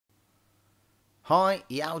Hi,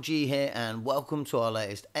 YaoG here and welcome to our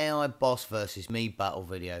latest AI boss versus me battle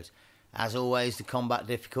videos. As always, the combat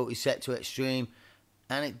difficulty set to extreme,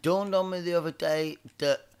 and it dawned on me the other day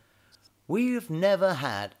that we've never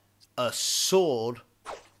had a sword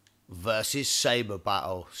versus saber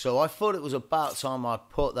battle. So I thought it was about time I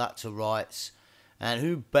put that to rights, and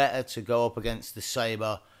who better to go up against the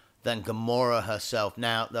saber than Gamora herself.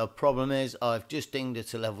 Now the problem is I've just dinged her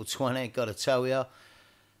to level 20, gotta tell you.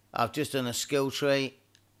 I've just done a skill tree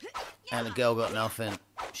and the girl got nothing.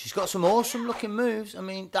 She's got some awesome looking moves. I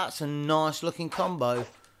mean, that's a nice looking combo.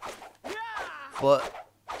 But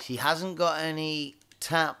she hasn't got any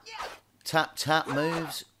tap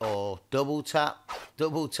moves or double tap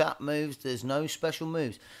moves. There's no special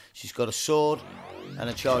moves. She's got a sword and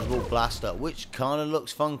a chargeable blaster, which kind of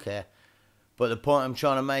looks funky. But the point I'm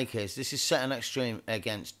trying to make is this is set an extreme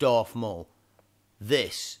against Darth Maul.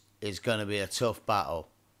 This is going to be a tough battle.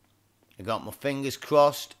 I got my fingers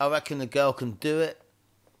crossed. I reckon the girl can do it.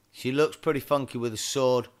 She looks pretty funky with a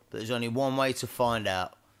sword, but there's only one way to find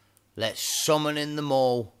out. Let's summon in the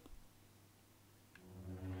Maul.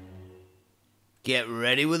 Get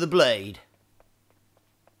ready with the blade.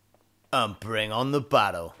 And bring on the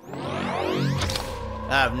battle. I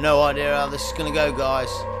have no idea how this is going to go,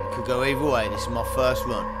 guys. It could go either way. This is my first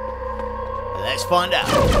run. Let's find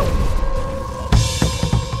out.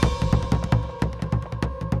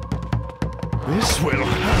 This will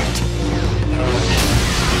hurt.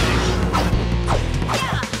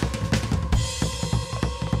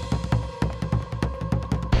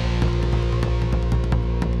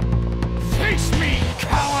 Face me,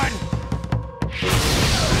 coward!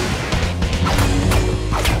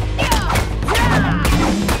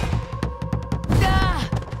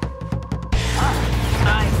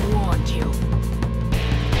 I've warned you.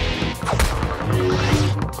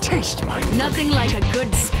 Taste my... Nothing like a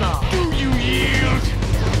good spar. Do you yield?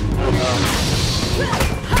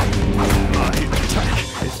 My attack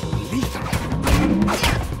is lethal.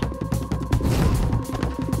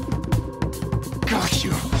 Got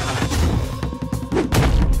you.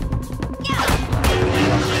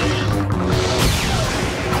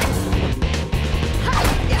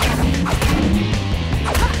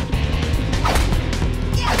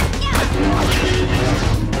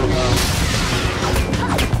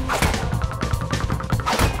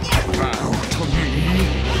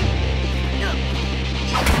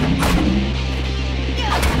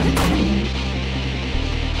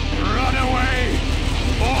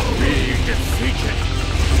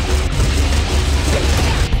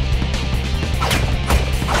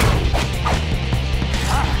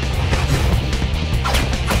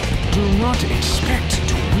 Do not expect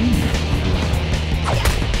to win.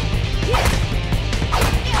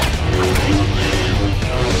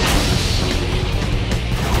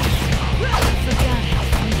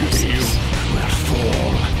 You will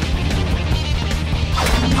fall.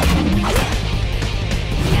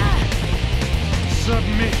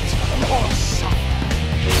 Submit or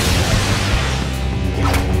suffer.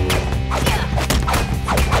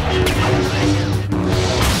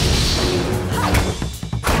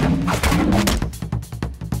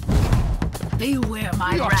 Beware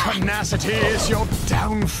my Your wrath. tenacity is your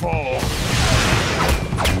downfall.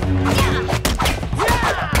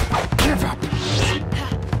 Give up.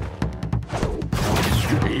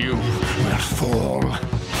 You will fall.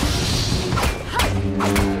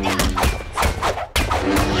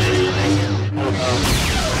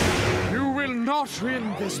 You will not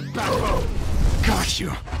win this battle. Got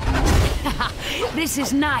you. This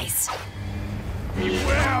is nice.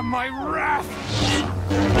 Beware my wrath.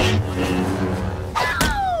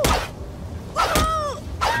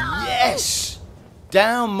 Yes!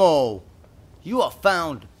 Down Maul. You are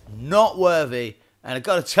found not worthy. And I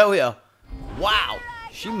gotta tell you, wow,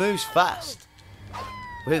 she moves fast.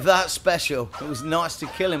 With that special, it was nice to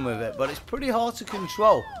kill him with it, but it's pretty hard to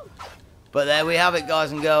control. But there we have it,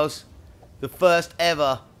 guys and girls. The first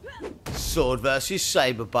ever sword versus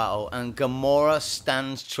saber battle, and Gamora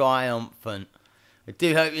stands triumphant. I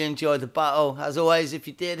do hope you enjoyed the battle. As always, if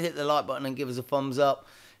you did, hit the like button and give us a thumbs up.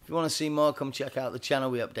 If you want to see more, come check out the channel.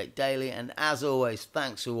 We update daily. And as always,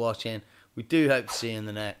 thanks for watching. We do hope to see you in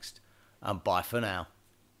the next. And bye for now.